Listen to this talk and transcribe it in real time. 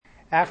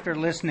After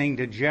listening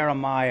to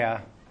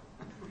Jeremiah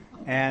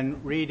and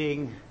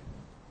hearing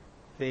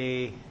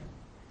the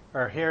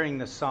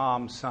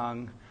psalm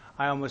sung,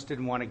 I almost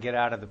didn't want to get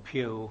out of the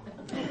pew.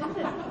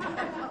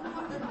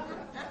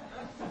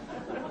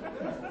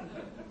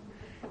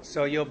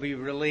 So you'll be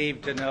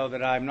relieved to know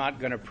that I'm not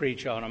going to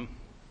preach on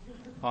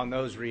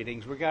those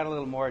readings. We got a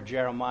little more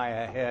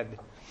Jeremiah ahead,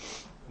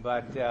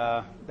 but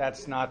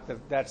that's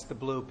the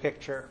blue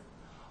picture.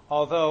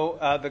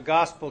 Although the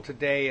gospel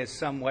today is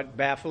somewhat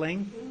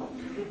baffling,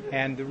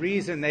 and the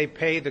reason they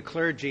pay the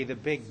clergy the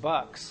big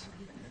bucks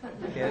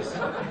is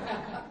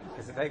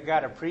they've got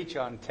to preach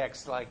on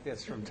texts like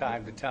this from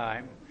time to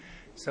time.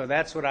 So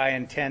that's what I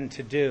intend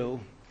to do.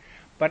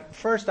 But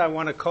first I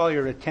want to call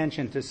your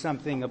attention to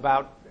something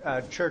about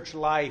church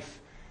life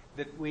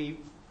that we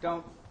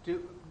don't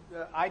do.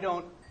 I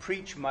don't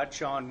preach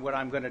much on what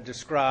I'm going to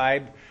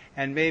describe,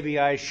 and maybe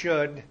I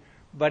should,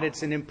 but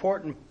it's an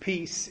important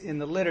piece in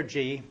the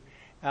liturgy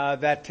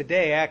that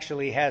today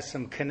actually has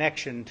some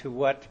connection to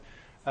what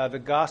the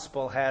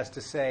gospel has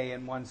to say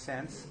in one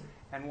sense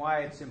and why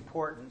it's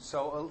important.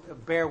 So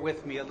bear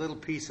with me, a little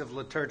piece of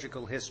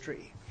liturgical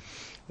history.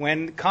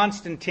 When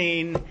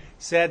Constantine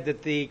said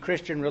that the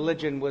Christian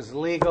religion was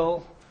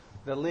legal,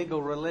 the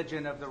legal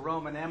religion of the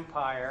Roman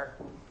Empire,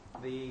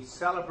 the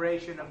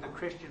celebration of the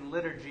Christian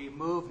liturgy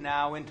moved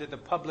now into the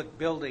public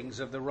buildings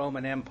of the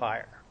Roman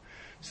Empire.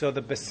 So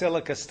the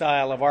basilica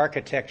style of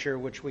architecture,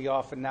 which we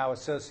often now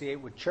associate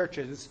with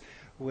churches,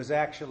 was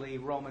actually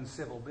Roman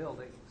civil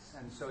buildings.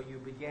 And so you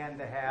began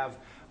to have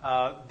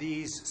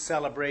these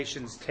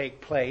celebrations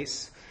take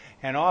place.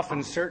 And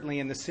often, certainly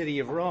in the city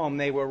of Rome,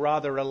 they were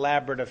rather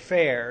elaborate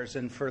affairs.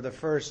 And for the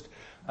first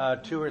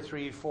 200 or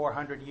 300,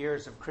 400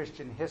 years of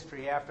Christian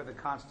history after the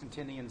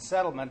Constantinian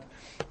settlement,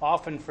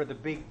 often for the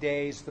big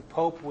days, the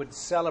Pope would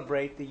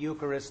celebrate the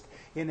Eucharist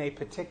in a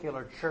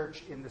particular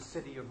church in the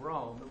city of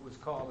Rome. It was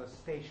called a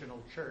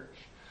stational church.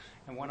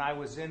 And when I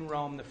was in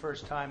Rome the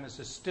first time as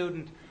a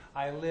student,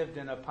 I lived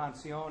in a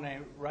pensione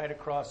right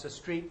across the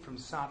street from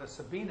Santa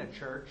Sabina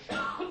Church,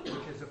 which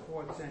is a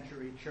 4th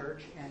century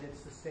church, and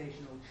it's the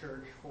stational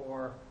church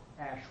for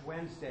Ash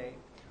Wednesday.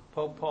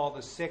 Pope Paul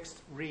VI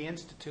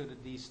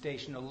reinstituted these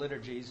stational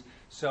liturgies,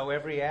 so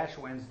every Ash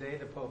Wednesday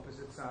the Pope is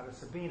at Santa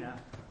Sabina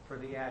for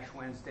the Ash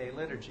Wednesday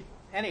liturgy.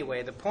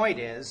 Anyway, the point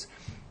is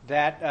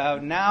that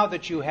now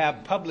that you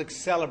have public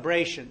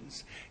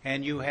celebrations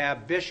and you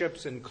have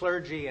bishops and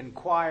clergy and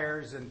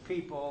choirs and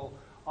people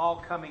all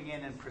coming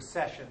in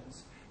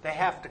processions, they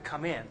have to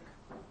come in.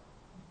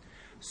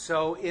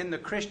 So in the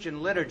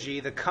Christian liturgy,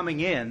 the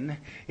coming in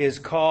is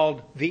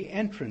called the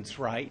entrance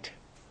rite.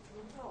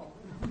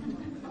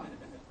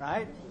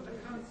 Right?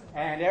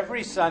 And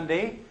every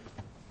Sunday,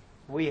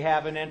 we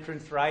have an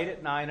entrance rite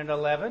at 9 and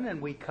 11,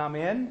 and we come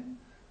in,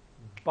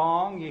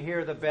 bong, you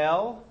hear the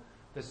bell,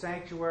 the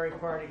sanctuary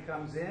party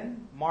comes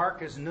in,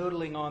 Mark is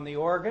noodling on the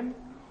organ,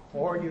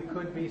 or you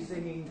could be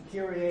singing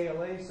Kyrie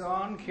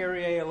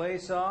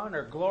eleison,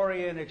 or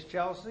Gloria in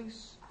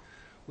excelsis.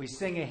 We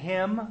sing a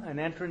hymn, an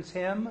entrance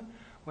hymn,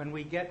 when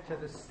we get to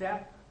the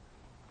step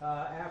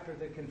after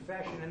the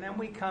confession, and then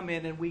we come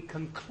in and we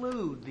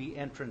conclude the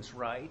entrance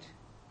rite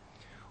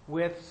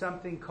with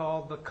something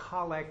called the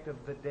collect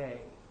of the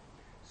day,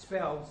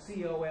 spelled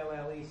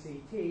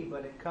C-O-L-L-E-C-T,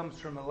 but it comes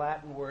from a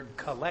Latin word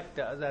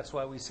collecta, that's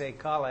why we say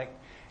collect,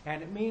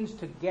 and it means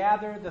to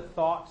gather the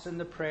thoughts and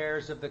the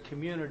prayers of the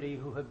community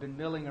who have been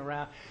milling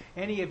around.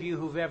 Any of you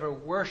who've ever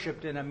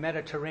worshipped in a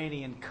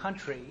Mediterranean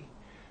country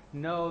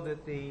know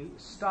that the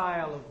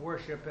style of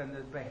worship and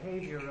the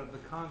behavior of the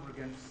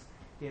congregants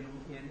in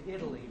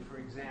Italy, for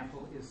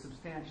example, is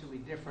substantially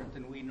different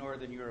than we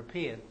Northern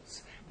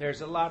Europeans. There's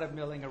a lot of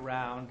milling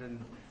around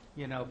and,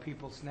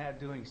 people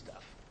doing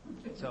stuff.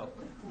 So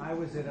I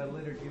was at a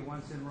liturgy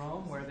once in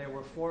Rome where there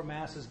were 4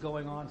 masses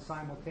going on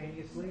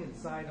simultaneously and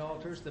side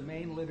altars, the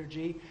main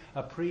liturgy,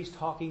 a priest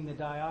hawking the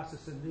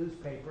diocesan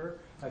newspaper,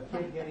 a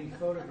kid getting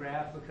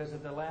photographed because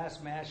of the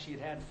last mass she'd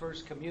had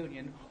First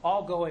Communion,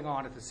 all going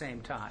on at the same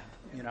time,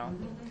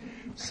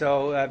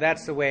 So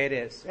that's the way it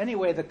is.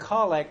 Anyway, the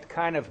collect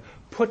kind of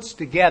puts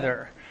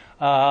together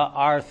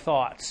our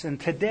thoughts. And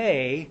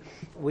today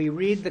we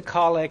read the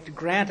collect,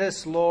 "Grant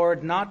us,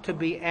 Lord, not to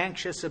be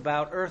anxious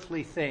about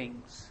earthly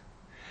things,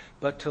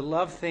 but to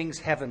love things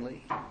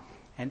heavenly.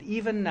 And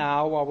even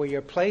now, while we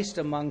are placed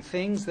among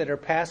things that are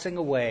passing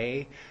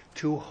away,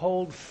 to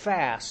hold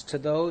fast to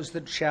those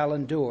that shall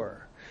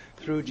endure,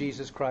 through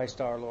Jesus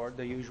Christ our Lord,"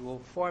 the usual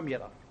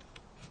formula.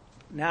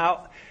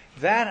 Now,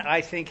 that,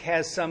 I think,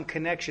 has some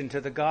connection to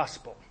the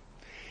gospel.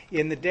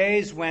 In the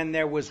days when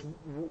there was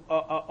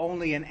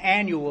only an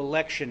annual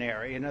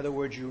lectionary, in other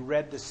words, you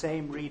read the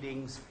same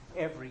readings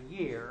every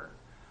year,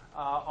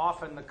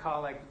 often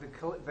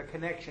the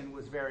connection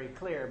was very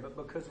clear. But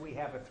because we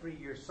have a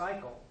 3-year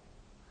cycle,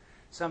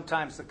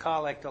 sometimes the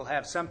collect will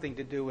have something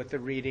to do with the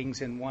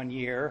readings in one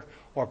year,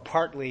 or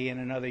partly in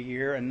another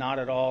year, and not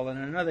at all in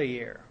another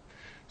year.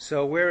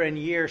 So we're in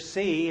year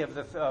C of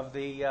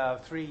the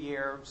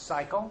 3-year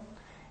cycle,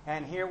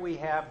 and here we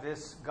have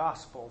this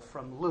gospel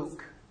from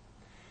Luke.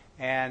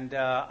 And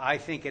I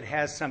think it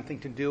has something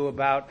to do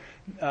about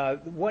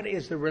what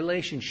is the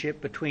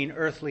relationship between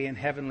earthly and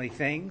heavenly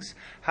things?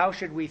 How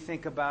should we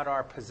think about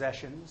our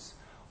possessions?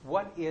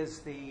 What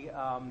is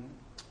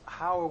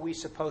how are we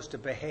supposed to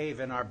behave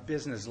in our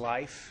business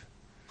life?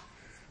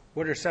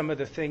 What are some of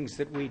the things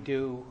that we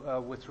do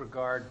with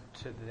regard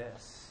to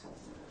this?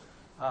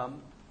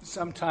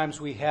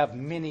 Sometimes we have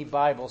mini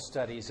Bible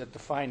studies at the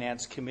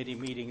Finance Committee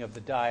meeting of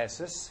the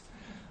diocese.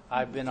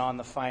 I've been on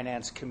the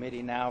Finance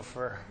Committee now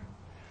for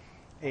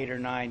 8 or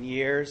 9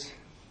 years.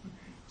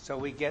 So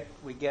we get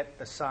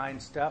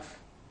assigned stuff,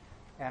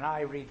 and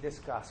I read this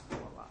gospel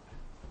a lot.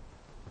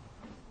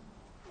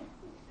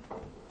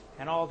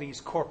 And all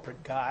these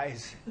corporate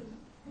guys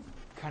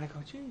kind of go,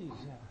 geez,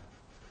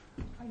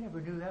 I never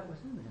knew that was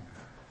in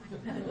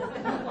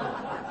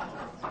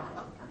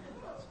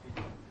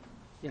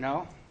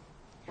there.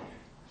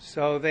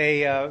 So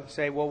they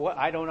say, well,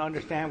 I don't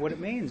understand what it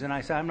means. And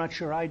I say, I'm not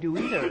sure I do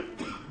either.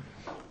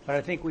 But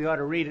I think we ought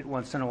to read it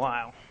once in a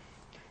while.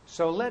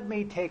 So let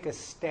me take a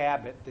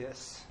stab at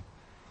this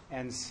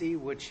and see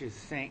what you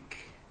think.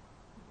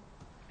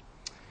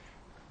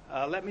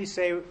 Let me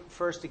say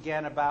first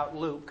again about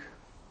Luke.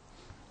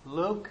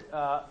 Luke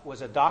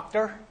was a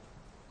doctor.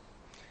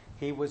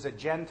 He was a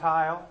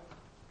Gentile.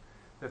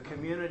 The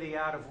community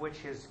out of which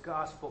his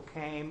gospel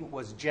came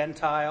was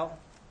Gentile,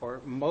 or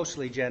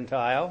mostly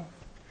Gentile.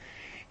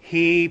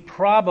 He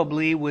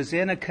probably was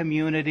in a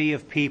community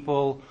of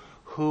people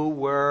who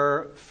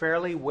were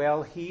fairly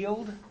well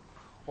healed,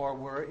 or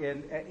were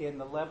in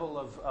the level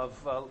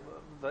of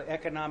the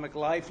economic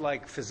life,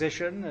 like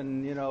physician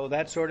and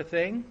that sort of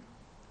thing.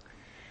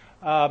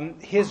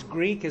 His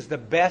Greek is the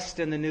best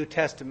in the New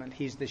Testament.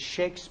 He's the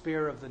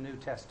Shakespeare of the New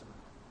Testament.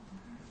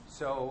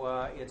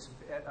 So it's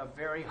a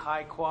very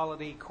high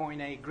quality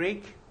Koine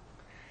Greek.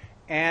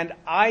 And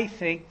I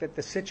think that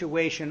the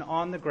situation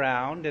on the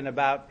ground in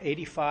about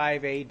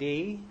 85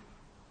 AD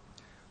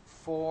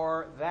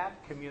for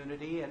that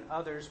community and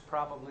others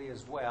probably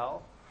as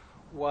well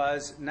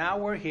was, now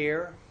we're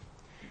here.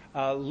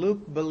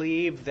 Luke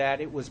believed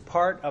that it was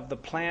part of the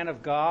plan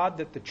of God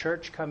that the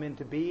church come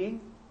into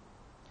being.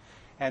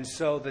 And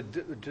so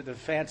to the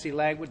fancy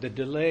language, the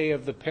delay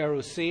of the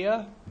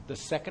parousia, the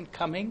second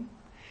coming,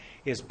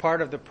 is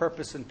part of the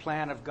purpose and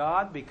plan of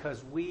God,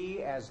 because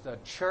we as the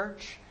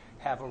church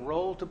have a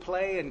role to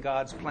play in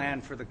God's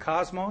plan for the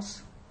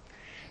cosmos.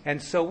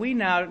 And so we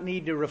now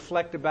need to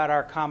reflect about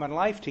our common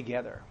life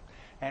together.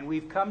 And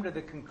we've come to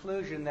the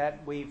conclusion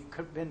that we've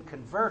been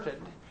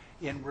converted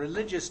in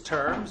religious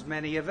terms,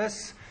 many of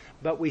us,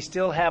 but we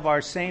still have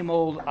our same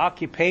old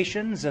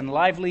occupations and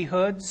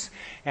livelihoods.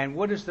 And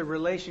what is the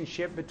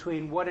relationship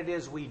between what it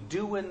is we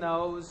do in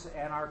those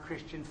and our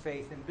Christian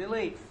faith and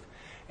belief?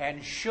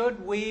 And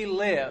should we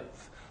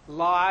live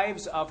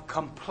lives of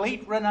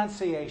complete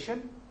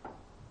renunciation?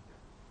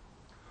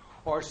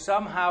 Or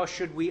somehow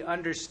should we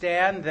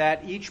understand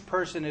that each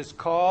person is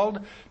called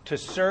to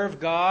serve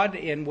God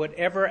in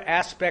whatever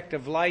aspect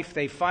of life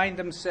they find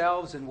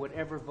themselves, in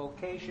whatever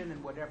vocation,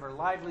 in whatever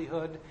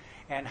livelihood?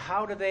 And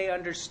how do they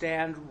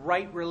understand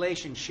right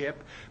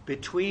relationship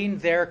between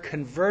their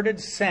converted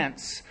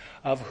sense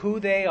of who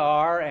they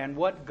are and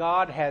what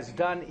God has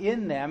done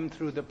in them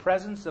through the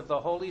presence of the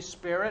Holy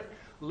Spirit?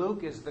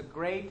 Luke is the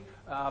great,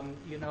 a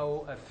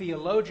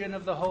theologian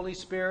of the Holy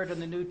Spirit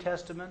in the New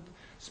Testament,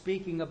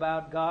 speaking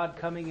about God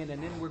coming in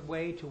an inward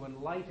way to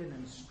enlighten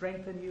and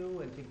strengthen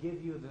you and to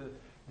give you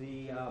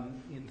the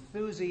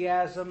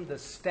enthusiasm, the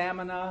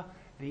stamina,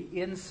 the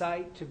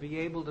insight to be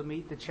able to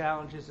meet the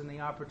challenges and the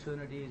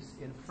opportunities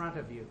in front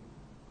of you.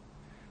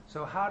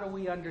 So how do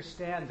we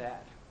understand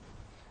that?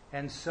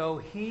 And so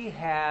he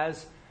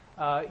has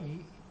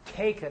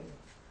taken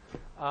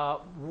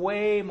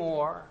way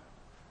more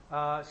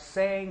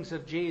sayings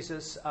of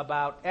Jesus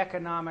about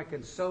economic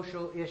and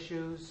social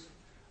issues,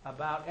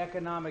 about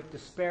economic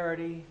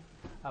disparity,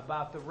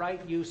 about the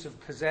right use of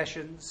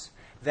possessions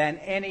than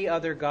any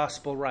other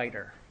gospel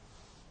writer.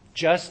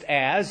 Just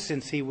as,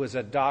 since he was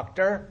a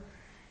doctor,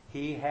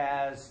 he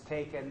has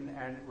taken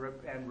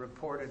and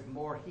reported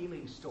more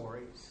healing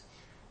stories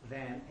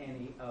than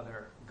any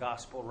other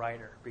gospel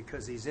writer,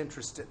 because he's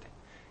interested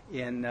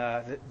in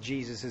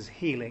Jesus'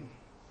 healing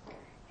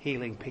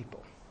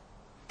people.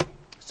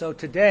 So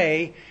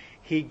today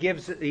he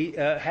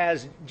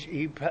has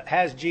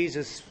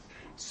Jesus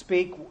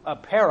speak a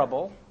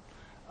parable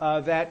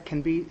that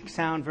can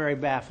sound very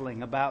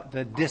baffling about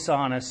the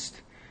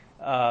dishonest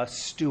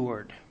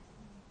steward.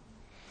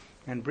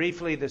 And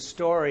briefly, the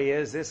story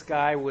is this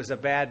guy was a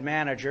bad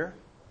manager,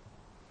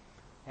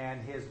 and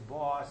his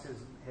boss,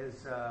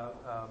 his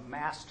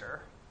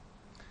master,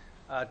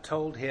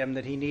 told him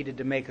that he needed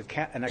to make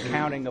an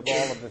accounting of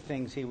all of the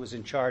things he was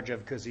in charge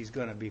of, because he's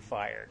going to be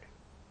fired.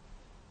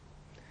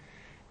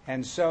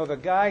 And so the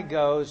guy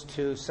goes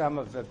to some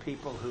of the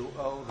people who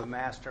owe the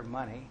master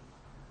money,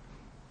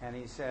 and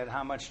he said,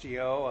 how much do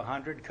you owe?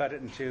 100, cut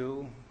it in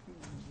two,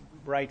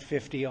 write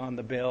 50 on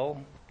the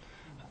bill.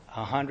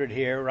 100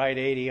 here, write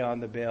 80 on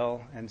the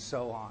bill, and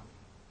so on.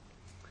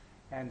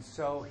 And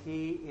so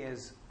he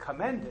is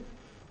commended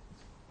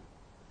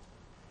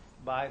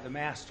by the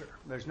master.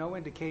 There's no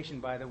indication,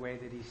 by the way,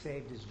 that he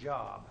saved his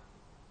job.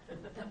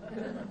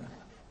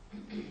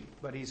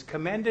 But he's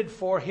commended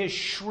for his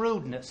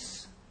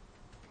shrewdness.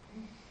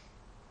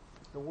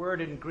 The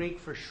word in Greek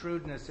for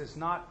shrewdness is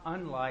not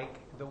unlike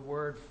the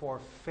word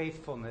for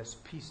faithfulness,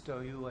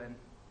 pistoiuen.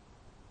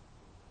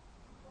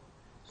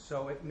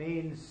 So it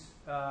means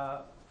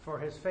for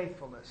his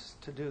faithfulness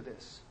to do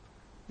this.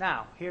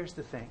 Now, here's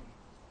the thing.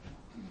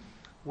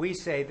 We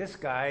say this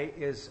guy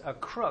is a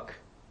crook.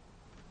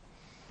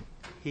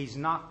 He's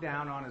knocked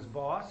down on his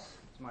boss,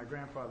 as my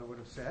grandfather would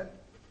have said.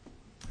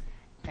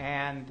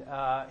 And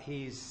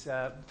he's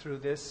through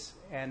this,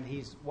 and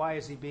why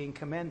is he being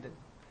commended?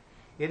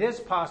 It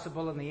is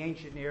possible in the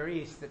ancient Near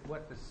East that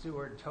what the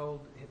steward told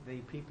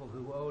the people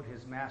who owed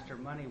his master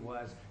money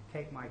was,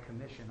 take my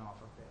commission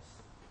off of this.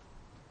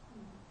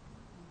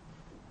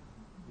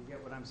 You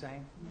get what I'm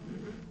saying?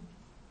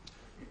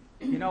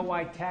 You know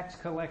why tax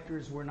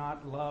collectors were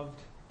not loved?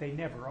 They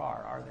never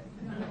are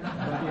they?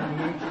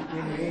 But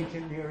in the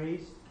ancient Near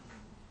East,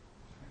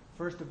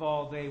 first of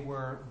all, they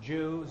were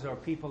Jews or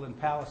people in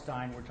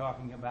Palestine we're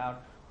talking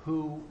about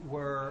who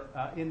were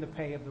in the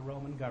pay of the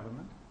Roman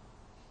government.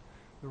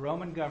 The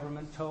Roman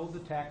government told the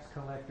tax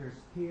collectors,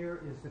 here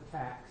is the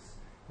tax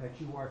that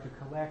you are to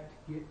collect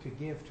to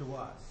give to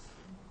us.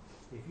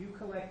 If you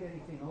collect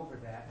anything over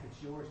that,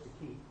 it's yours to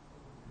keep.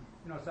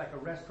 You know, it's like a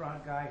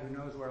restaurant guy who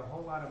knows where a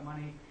whole lot of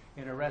money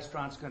in a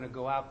restaurant's going to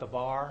go out the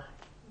bar.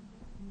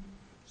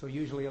 So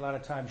usually a lot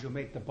of times you'll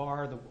make the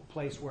bar the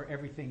place where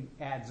everything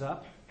adds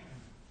up.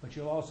 But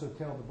you'll also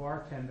tell the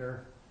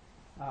bartender,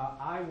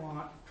 I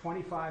want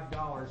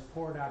 $25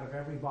 poured out of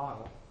every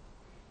bottle.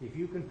 If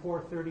you can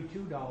pour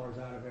 $32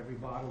 out of every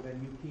bottle,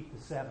 then you keep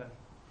the 7.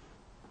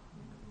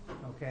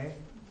 Okay?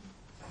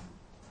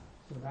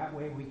 So that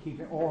way we keep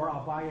it. Or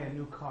I'll buy you a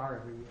new car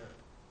every year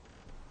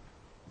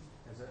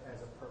as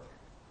a perk.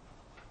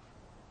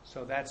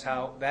 So that's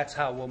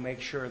how we'll make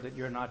sure that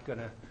you're not going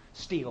to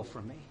steal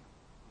from me.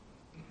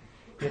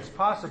 It's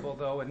possible,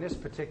 though, in this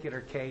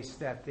particular case,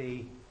 that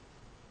the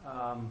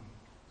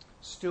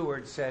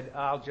steward said,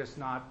 I'll just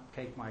not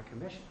take my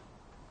commission.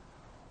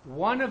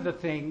 One of the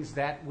things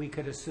that we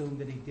could assume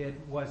that he did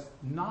was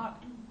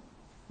not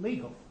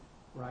legal,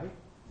 right?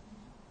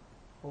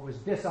 Or was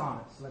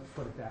dishonest, let's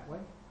put it that way.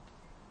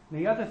 And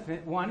the other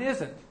one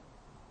isn't.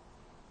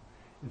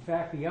 In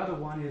fact, the other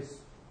one is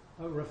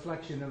a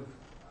reflection of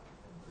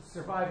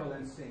survival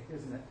instinct,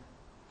 isn't it?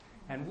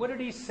 And what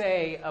did he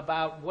say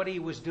about what he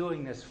was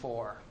doing this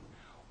for?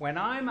 When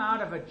I'm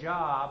out of a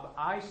job,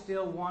 I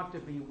still want to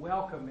be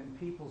welcome in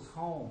people's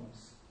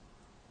homes.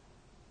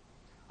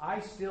 I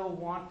still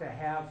want to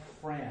have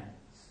friends.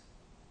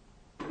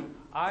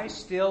 I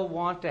still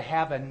want to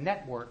have a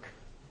network.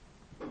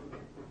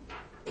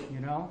 You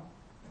know?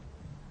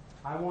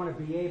 I want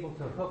to be able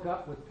to hook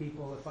up with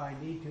people if I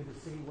need to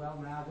see, well,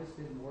 now this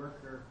didn't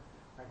work, or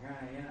I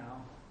kind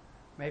of,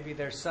 maybe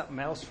there's something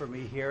else for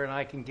me here and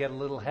I can get a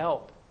little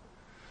help.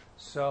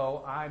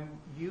 So I'm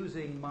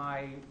using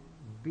my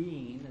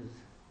being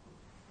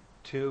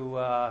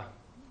to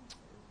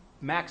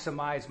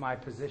maximize my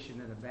position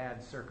in a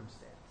bad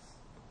circumstance.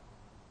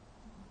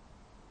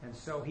 And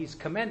so he's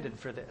commended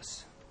for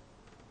this.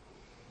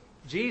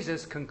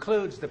 Jesus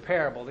concludes the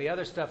parable. The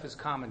other stuff is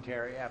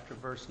commentary after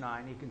verse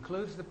 9. He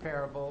concludes the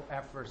parable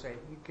after verse 8.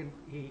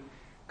 He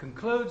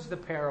concludes the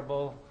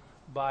parable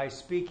by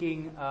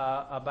speaking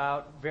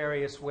about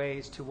various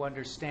ways to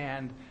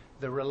understand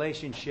the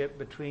relationship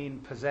between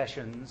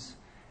possessions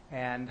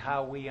and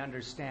how we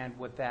understand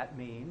what that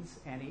means.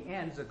 And he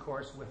ends, of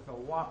course, with the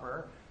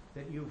whopper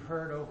that you've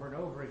heard over and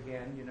over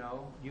again.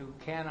 You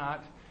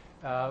cannot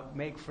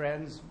make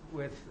friends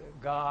with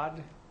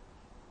God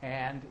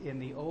and, in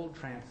the old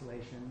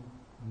translation,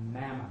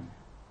 mammon.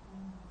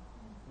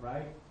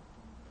 Right?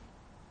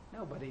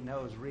 Nobody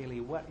knows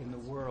really what in the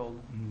world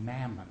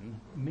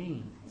mammon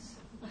means.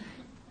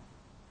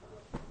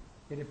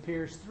 It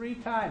appears 3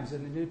 times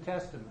in the New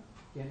Testament.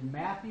 In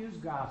Matthew's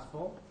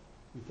Gospel,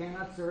 you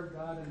cannot serve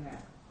God and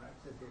mammon. Right?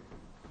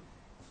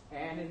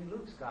 And in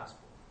Luke's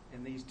Gospel,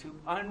 in these 2,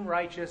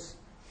 unrighteous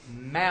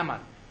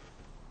mammon.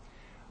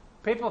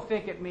 People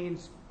think it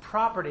means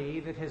property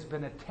that has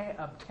been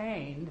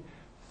obtained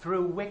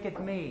through wicked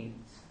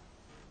means.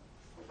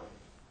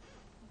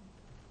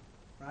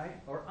 Right?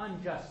 Or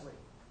unjustly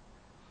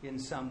in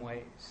some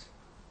ways.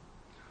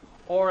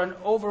 Or an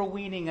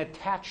overweening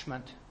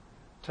attachment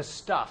to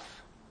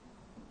stuff,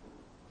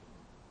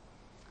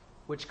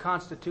 which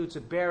constitutes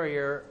a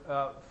barrier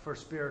for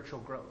spiritual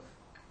growth.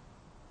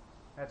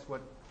 That's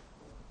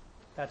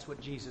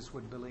what Jesus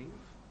would believe.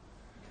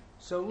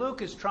 So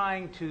Luke is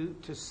trying to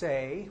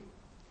say,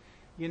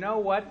 you know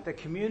what? The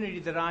community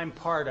that I'm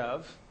part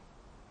of,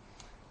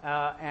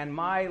 and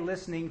my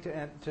listening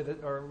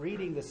or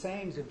reading the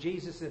sayings of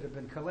Jesus that have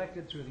been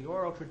collected through the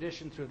oral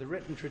tradition, through the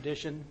written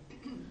tradition,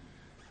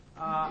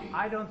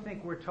 I don't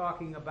think we're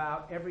talking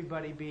about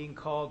everybody being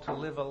called to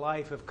live a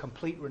life of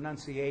complete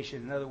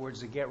renunciation. In other words,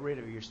 to get rid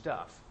of your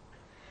stuff.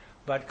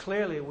 But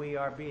clearly we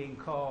are being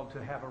called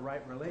to have a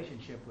right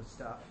relationship with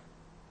stuff.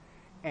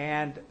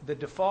 And the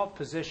default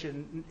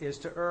position is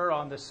to err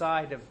on the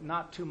side of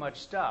not too much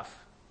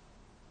stuff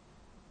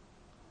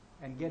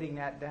and getting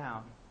that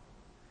down.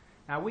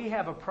 Now, we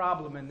have a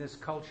problem in this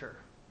culture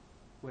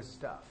with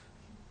stuff.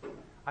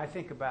 I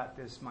think about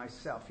this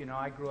myself. You know,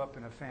 I grew up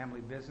in a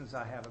family business.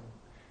 I have a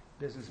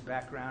business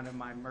background in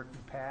my murky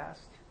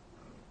past.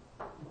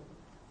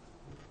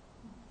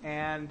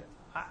 And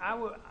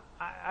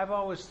I've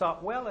always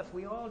thought, well, if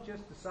we all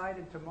just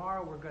decided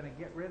tomorrow we're going to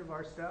get rid of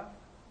our stuff,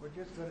 we're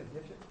just going to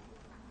ditch it.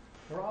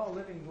 We're all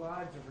living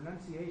lives of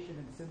renunciation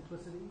and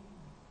simplicity.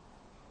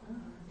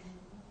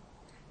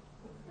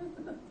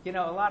 You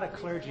know, a lot of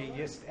clergy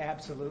just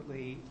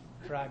absolutely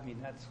drive me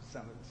nuts with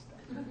some of this stuff.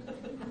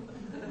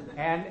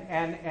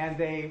 And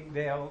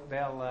they'll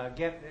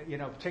get, you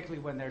know,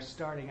 particularly when they're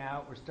starting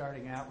out, we're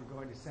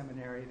going to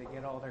seminary, they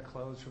get all their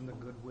clothes from the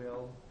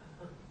Goodwill.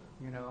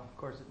 You know, of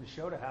course, at the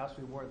Neshota house,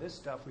 we wore this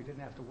stuff. We didn't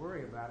have to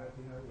worry about it.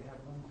 You know, you have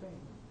one thing.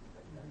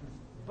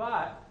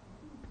 But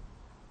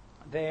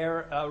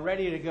they're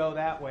ready to go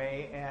that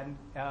way. And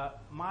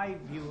my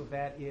view of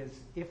that is,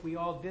 if we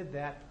all did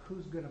that,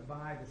 who's going to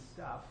buy the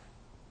stuff?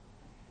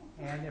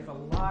 And if a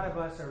lot of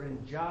us are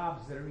in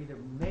jobs that are either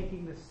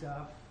making the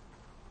stuff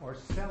or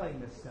selling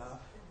the stuff,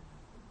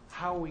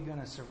 how are we going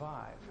to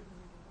survive?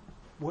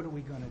 What are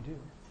we going to do?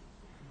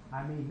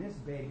 I mean, this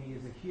baby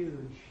is a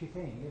huge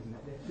thing, isn't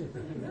it? It's just a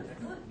huge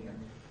thing.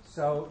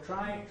 So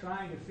trying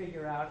to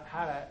figure out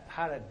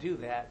how to do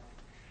that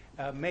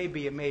may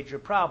be a major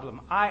problem.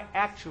 I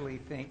actually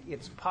think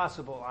it's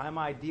possible. I'm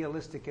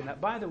idealistic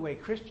enough. By the way,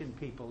 Christian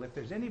people, if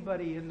there's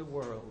anybody in the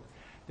world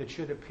that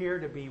should appear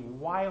to be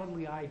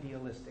wildly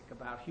idealistic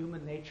about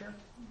human nature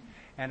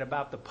and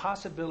about the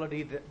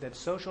possibility that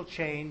social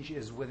change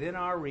is within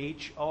our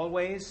reach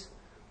always,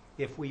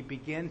 if we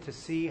begin to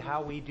see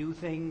how we do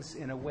things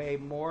in a way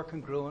more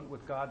congruent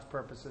with God's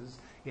purposes,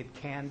 it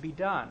can be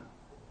done.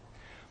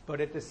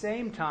 But at the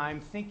same time,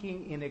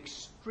 thinking in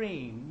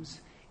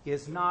extremes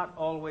is not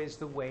always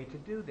the way to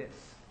do this.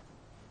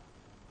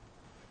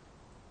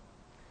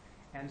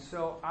 And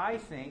so I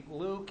think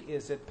Luke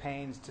is at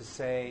pains to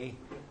say,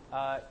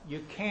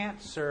 you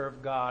can't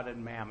serve God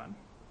and mammon.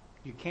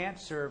 You can't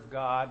serve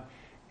God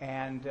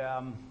and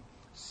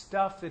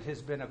stuff that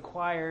has been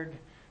acquired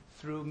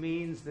through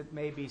means that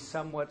may be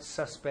somewhat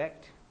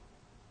suspect.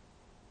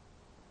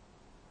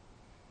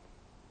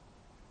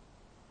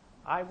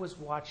 I was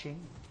watching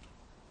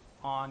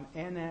on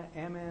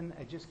MN,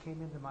 it just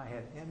came into my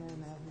head,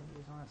 MN,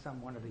 it was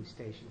on one of these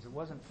stations. It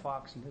wasn't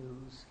Fox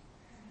News.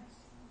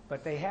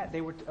 But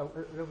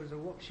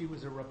she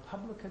was a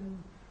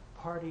Republican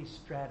Party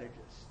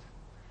strategist.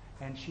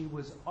 And she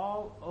was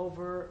all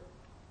over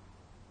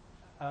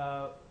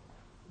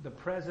the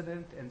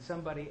president and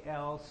somebody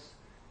else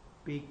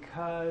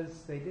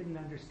because they didn't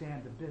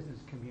understand the business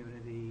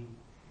community,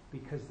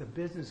 because the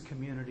business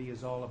community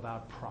is all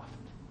about profit.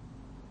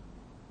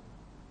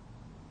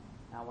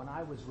 Now, when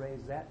I was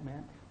raised, that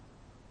meant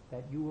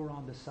that you were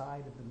on the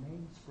side of the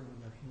mainspring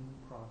of human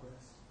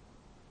progress,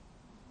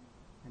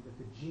 and that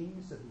the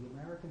genius of the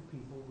American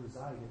people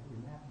resided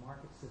in that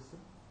market system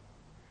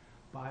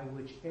by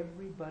which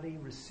everybody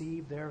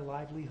received their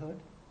livelihood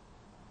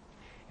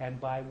and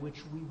by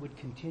which we would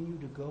continue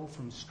to go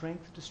from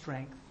strength to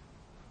strength.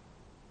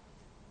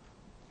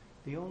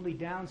 The only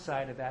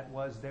downside of that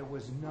was there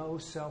was no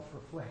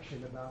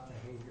self-reflection about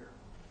behavior,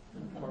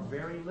 or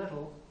very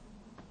little,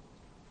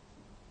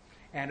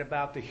 and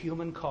about the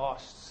human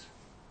costs.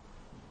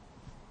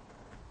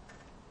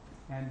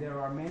 And there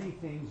are many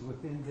things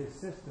within this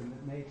system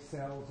that make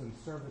sales and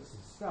services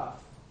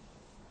stuff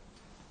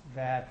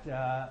that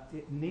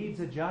it needs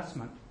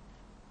adjustment.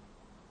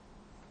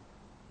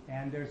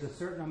 And there's a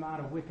certain amount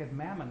of wicked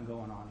mammon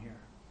going on here.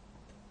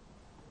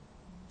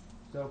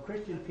 So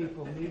Christian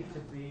people need to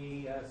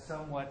be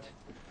somewhat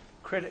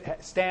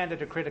stand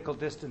at a critical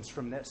distance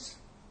from this.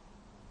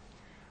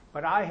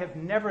 But I have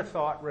never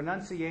thought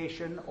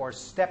renunciation or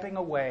stepping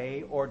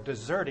away or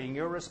deserting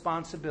your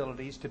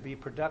responsibilities to be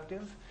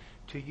productive,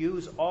 to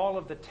use all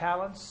of the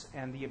talents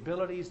and the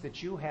abilities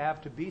that you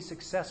have to be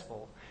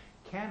successful,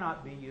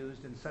 cannot be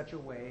used in such a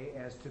way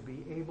as to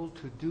be able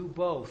to do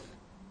both.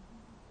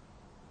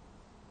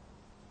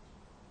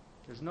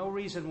 There's no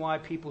reason why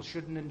people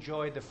shouldn't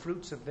enjoy the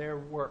fruits of their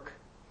work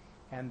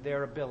and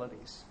their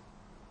abilities.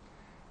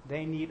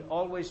 They need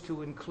always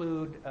to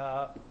include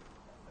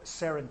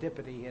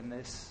serendipity in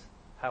this,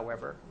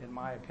 however, in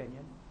my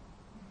opinion.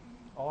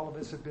 All of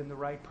us have been the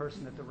right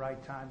person at the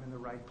right time in the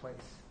right place.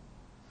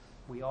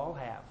 We all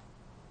have.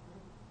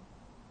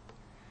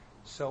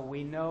 So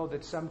we know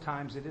that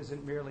sometimes it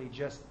isn't merely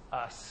just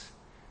us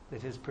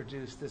that has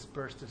produced this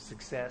burst of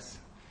success.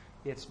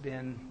 It's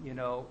been,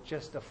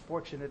 just a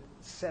fortunate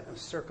set of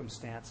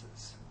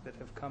circumstances that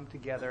have come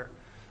together.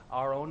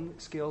 Our own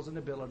skills and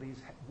abilities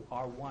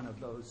are one of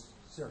those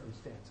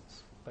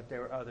circumstances, but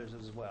there are others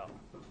as well.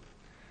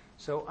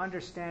 So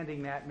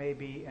understanding that may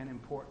be an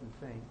important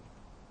thing.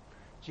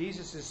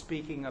 Jesus is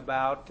speaking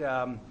about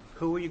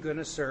who are you going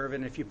to serve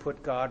and if you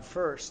put God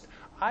first.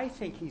 I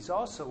think he's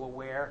also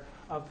aware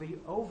of the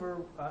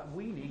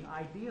overweening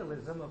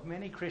idealism of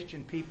many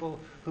Christian people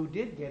who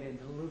did get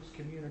into Luke's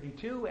community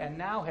too, and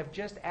now have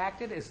just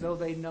acted as though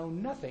they know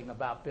nothing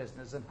about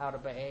business and how to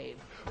behave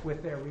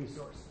with their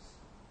resources.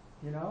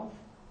 You know?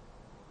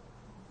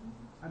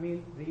 I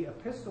mean, the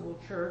Episcopal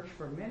Church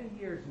for many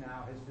years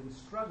now has been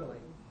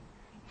struggling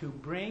to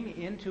bring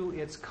into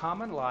its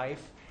common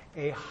life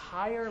a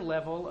higher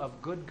level of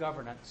good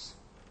governance,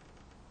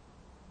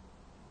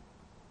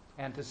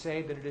 and to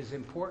say that it is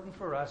important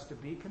for us to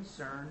be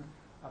concerned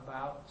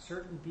about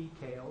certain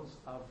details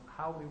of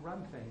how we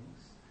run things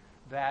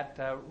that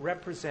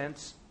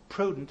represents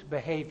prudent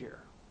behavior.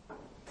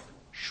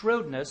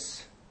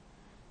 Shrewdness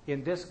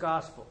in this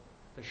gospel,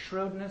 the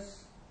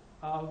shrewdness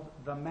of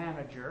the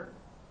manager,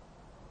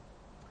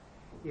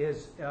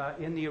 is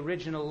in the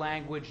original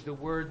language the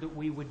word that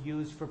we would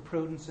use for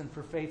prudence and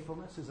for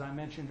faithfulness, as I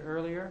mentioned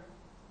earlier.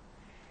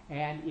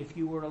 And if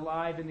you were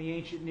alive in the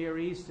ancient Near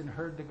East and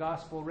heard the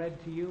gospel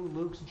read to you,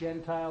 Luke's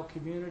Gentile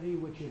community,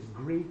 which is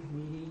Greek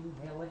meaning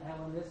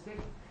Hellenistic,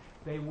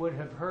 they would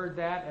have heard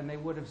that and they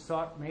would have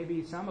thought,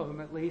 maybe some of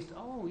them at least,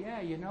 oh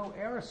yeah, you know,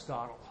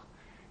 Aristotle.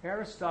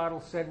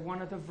 Aristotle said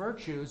one of the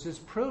virtues is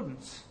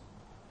prudence.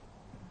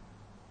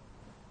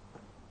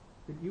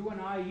 That you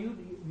and I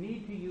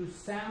need to use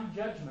sound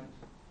judgment.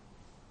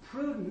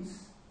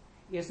 Prudence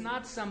is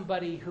not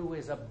somebody who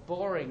is a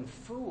boring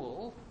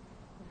fool.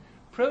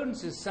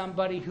 Prudence is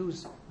somebody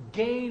who's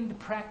gained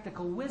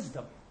practical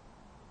wisdom.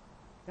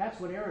 That's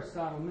what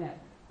Aristotle meant,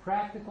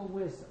 practical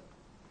wisdom.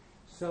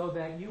 So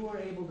that you are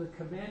able to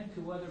commend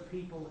to other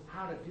people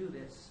how to do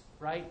this,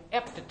 right?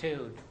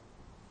 Aptitude.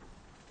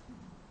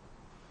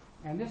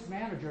 And this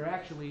manager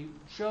actually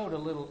showed a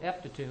little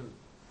aptitude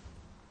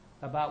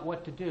about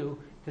what to do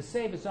to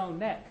save his own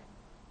neck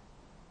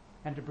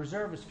and to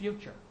preserve his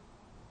future.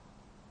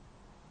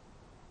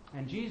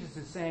 And Jesus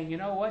is saying, you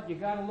know what? You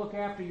got to look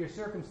after your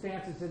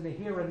circumstances in the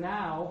here and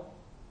now.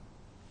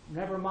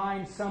 Never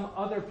mind some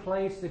other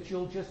place that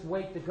you'll just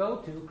wait to go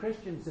to.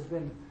 Christians have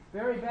been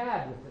very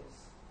bad with this.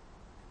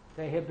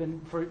 They have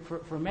been,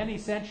 for many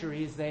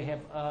centuries, they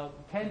have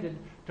tended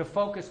to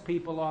focus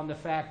people on the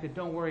fact that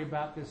don't worry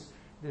about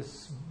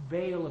this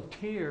vale of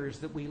tears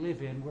that we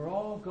live in. We're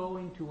all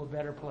going to a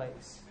better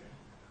place.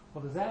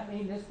 Well, does that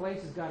mean this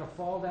place has got to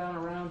fall down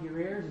around your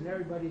ears and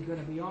everybody's going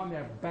to be on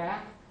their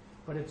back?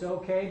 But it's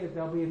okay that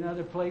there'll be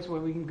another place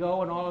where we can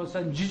go and all of a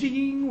sudden,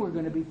 zing, we're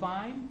going to be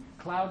fine?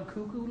 Cloud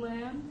cuckoo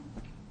land?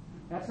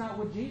 That's not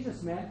what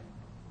Jesus meant.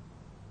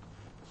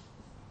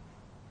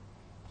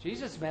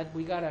 Jesus meant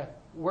we got to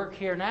work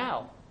here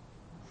now.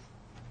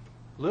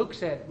 Luke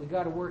said we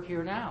got to work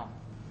here now.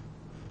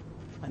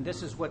 And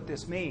this is what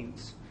this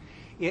means.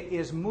 It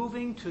is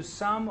moving to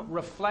some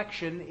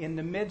reflection in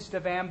the midst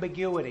of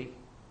ambiguity.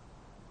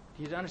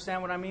 Do you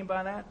understand what I mean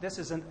by that? This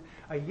is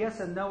a yes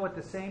and no at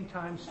the same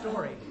time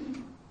story.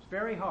 It's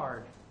very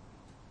hard.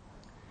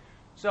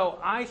 So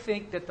I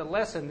think that the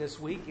lesson this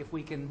week, if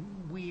we can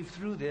weave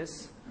through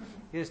this,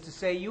 is to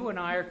say you and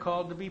I are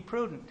called to be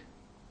prudent.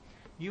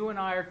 You and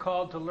I are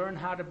called to learn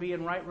how to be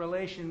in right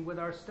relation with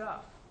our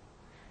stuff.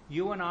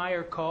 You and I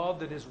are called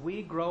that as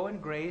we grow in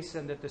grace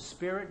and that the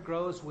Spirit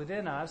grows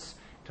within us,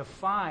 to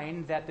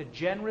find that the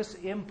generous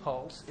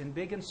impulse in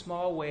big and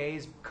small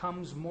ways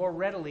comes more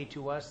readily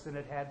to us than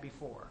it had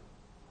before.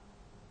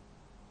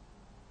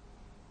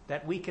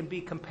 That we can be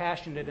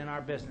compassionate in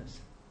our business.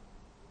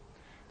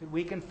 That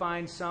we can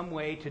find some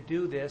way to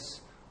do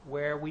this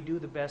where we do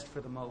the best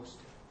for the most.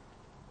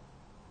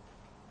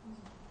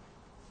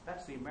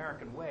 That's the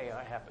American way,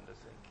 I happen to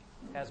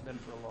think. It has been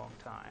for a long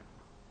time.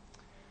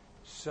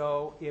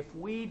 So if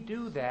we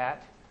do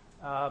that,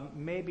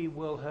 maybe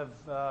we'll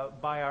have,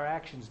 by our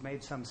actions,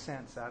 made some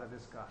sense out of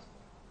this gospel.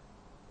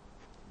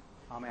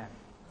 Amen.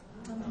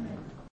 Amen.